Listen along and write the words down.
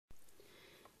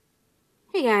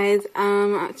Hey guys,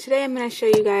 today I'm going to show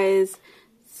you guys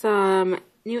some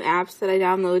new apps that I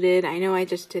downloaded. I know I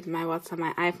just did my What's on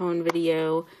My iPhone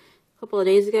video a couple of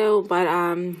days ago, but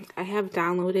I have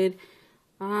downloaded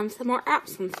some more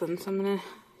apps since then, so I'm going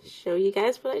to show you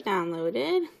guys what I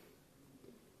downloaded.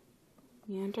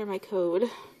 Enter my code.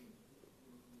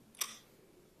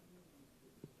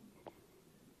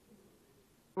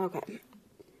 Okay.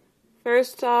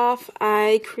 First off,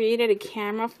 I created a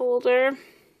camera folder.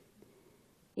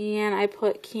 And I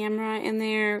put camera in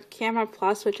there, Camera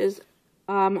Plus, which is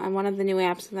on one of the new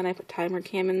apps, and then I put Timer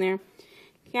Cam in there.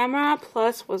 Camera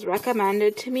Plus was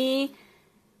recommended to me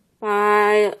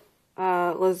by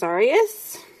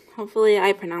Lazarius. Hopefully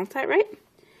I pronounced that right.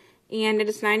 And it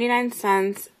is 99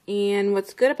 cents. And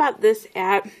what's good about this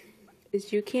app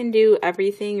is you can do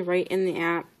everything right in the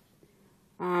app.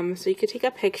 So you could take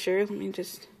a picture. Let me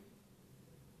just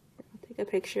take a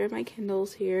picture of my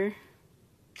Kindles here.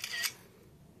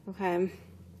 Okay, and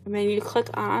then you click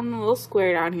on the little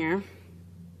square down here.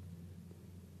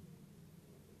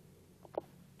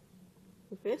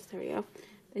 There we go.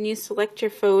 Then you select your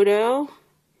photo,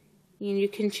 and you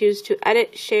can choose to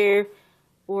edit, share,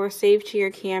 or save to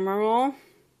your camera roll.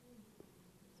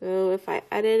 So if I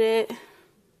edit it,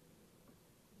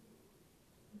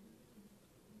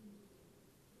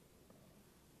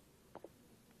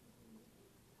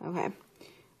 okay.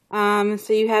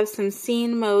 So you have some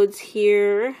scene modes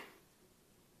here,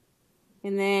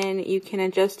 and then you can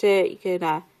adjust it. You could,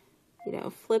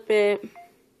 flip it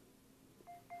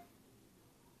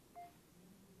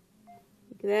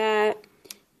like that.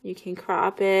 You can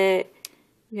crop it.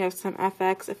 You have some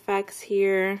FX effects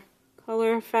here,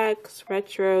 color effects,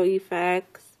 retro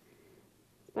effects,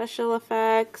 special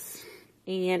effects,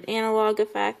 and analog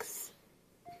effects.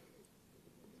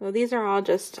 So these are all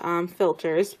just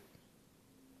filters.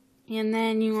 And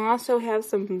then you also have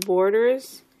some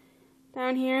borders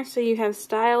down here. So you have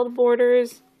styled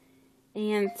borders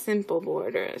and simple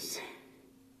borders.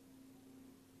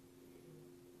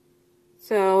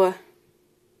 So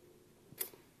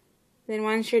then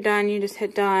once you're done, you just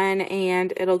hit done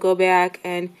and it'll go back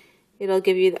and it'll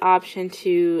give you the option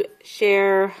to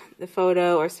share the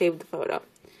photo or save the photo.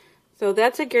 So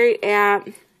that's a great app.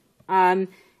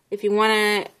 If you want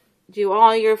to do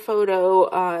all your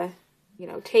photo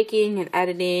taking and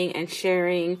editing and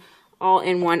sharing all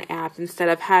in one app instead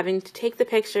of having to take the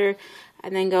picture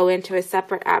and then go into a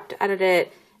separate app to edit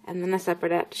it and then a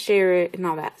separate app to share it and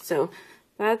all that. So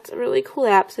that's a really cool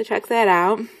app, so check that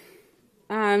out.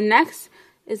 Next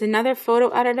is another photo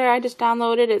editor I just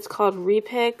downloaded. It's called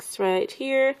Repix right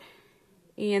here.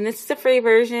 And this is a free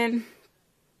version.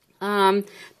 There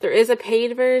is a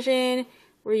paid version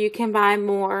where you can buy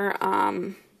more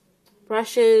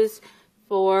brushes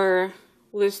for...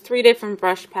 Well, there's 3 different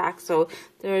brush packs, so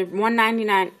they're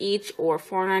 $1.99 each or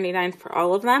 $4.99 for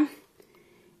all of them.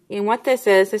 And what this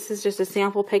is just a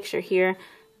sample picture here,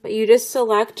 but you just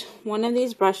select one of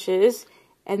these brushes,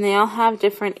 and they all have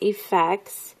different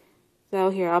effects.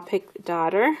 So here, I'll pick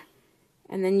Daughter,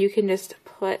 and then you can just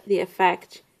put the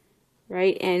effect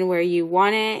right in where you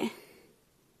want it.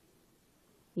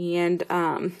 And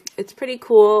it's pretty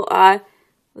cool.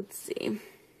 Let's see.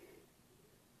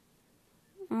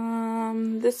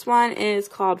 This one is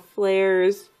called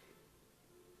Flares,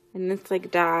 and it's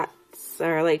like dots,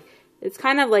 or like, it's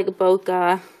kind of like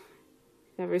bokeh, if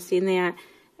you've ever seen that.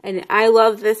 And I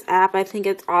love this app. I think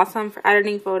it's awesome for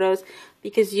editing photos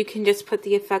because you can just put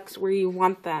the effects where you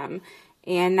want them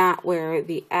and not where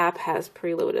the app has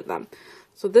preloaded them.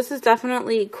 So this is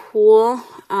definitely cool.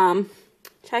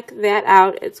 Check that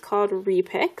out. It's called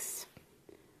Repix.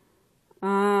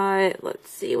 Let's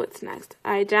see what's next.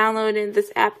 I downloaded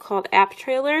this app called App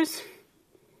Trailers.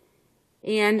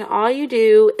 And all you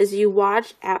do is you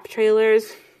watch app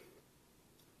trailers.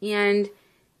 And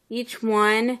each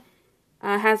one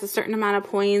has a certain amount of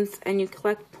points. And you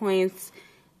collect points.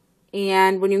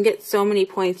 And when you get so many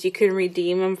points, you can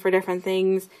redeem them for different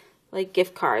things. Like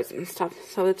gift cards and stuff.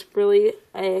 So it's really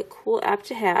a cool app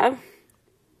to have.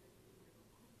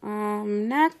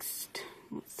 Next,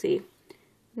 let's see.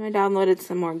 I downloaded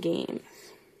some more games.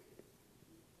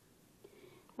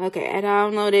 Okay, I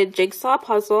downloaded Jigsaw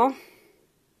Puzzle,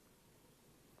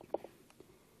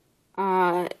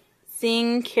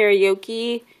 Sing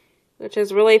Karaoke, which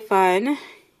is really fun,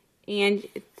 and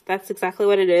that's exactly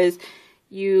what it is.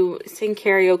 You sing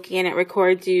karaoke and it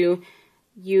records you.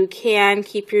 You can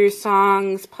keep your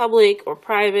songs public or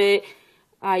private.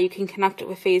 You can connect it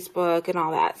with Facebook and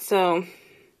all that. So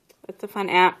it's a fun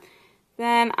app.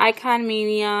 Then Icon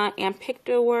Mania and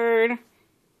Pictoword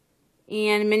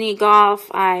and Mini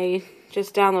Golf I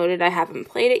just downloaded. I haven't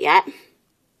played it yet.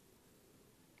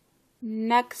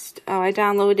 Next, I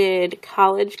downloaded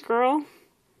College Girl. I'm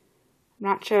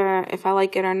not sure if I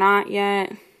like it or not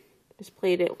yet. Just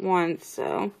played it once,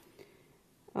 so.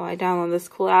 I downloaded this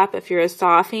cool app if you're a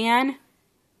Saw fan.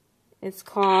 It's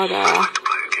called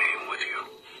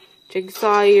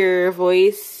Jigsaw Your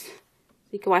Voice.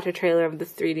 You can watch a trailer of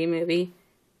this 3D movie.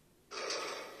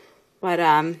 But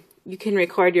you can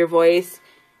record your voice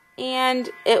and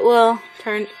it will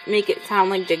make it sound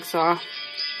like Jigsaw.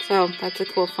 So that's a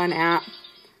cool, fun app.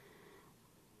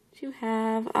 You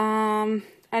have I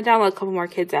downloaded a couple more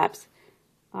kids apps.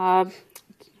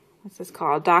 What's this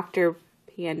called? Dr.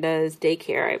 Panda's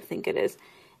Daycare, I think it is.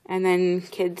 And then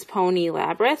Kids Pony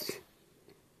Labyrinth.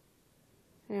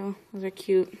 So those are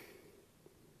cute.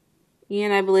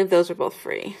 And I believe those are both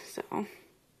free. So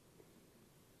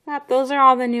yep, those are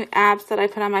all the new apps that I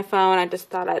put on my phone. I just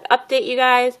thought I'd update you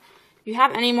guys. If you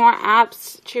have any more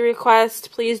apps to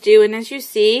request, please do. And as you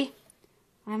see,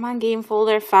 I'm on game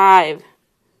folder 5.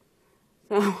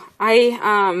 So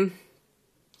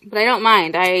but I don't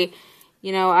mind. I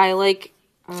like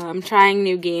trying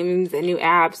new games and new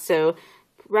apps. So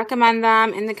recommend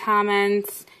them in the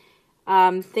comments.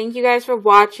 Thank you guys for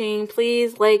watching.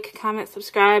 Please like, comment,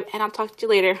 subscribe, and I'll talk to you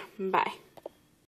later. Bye.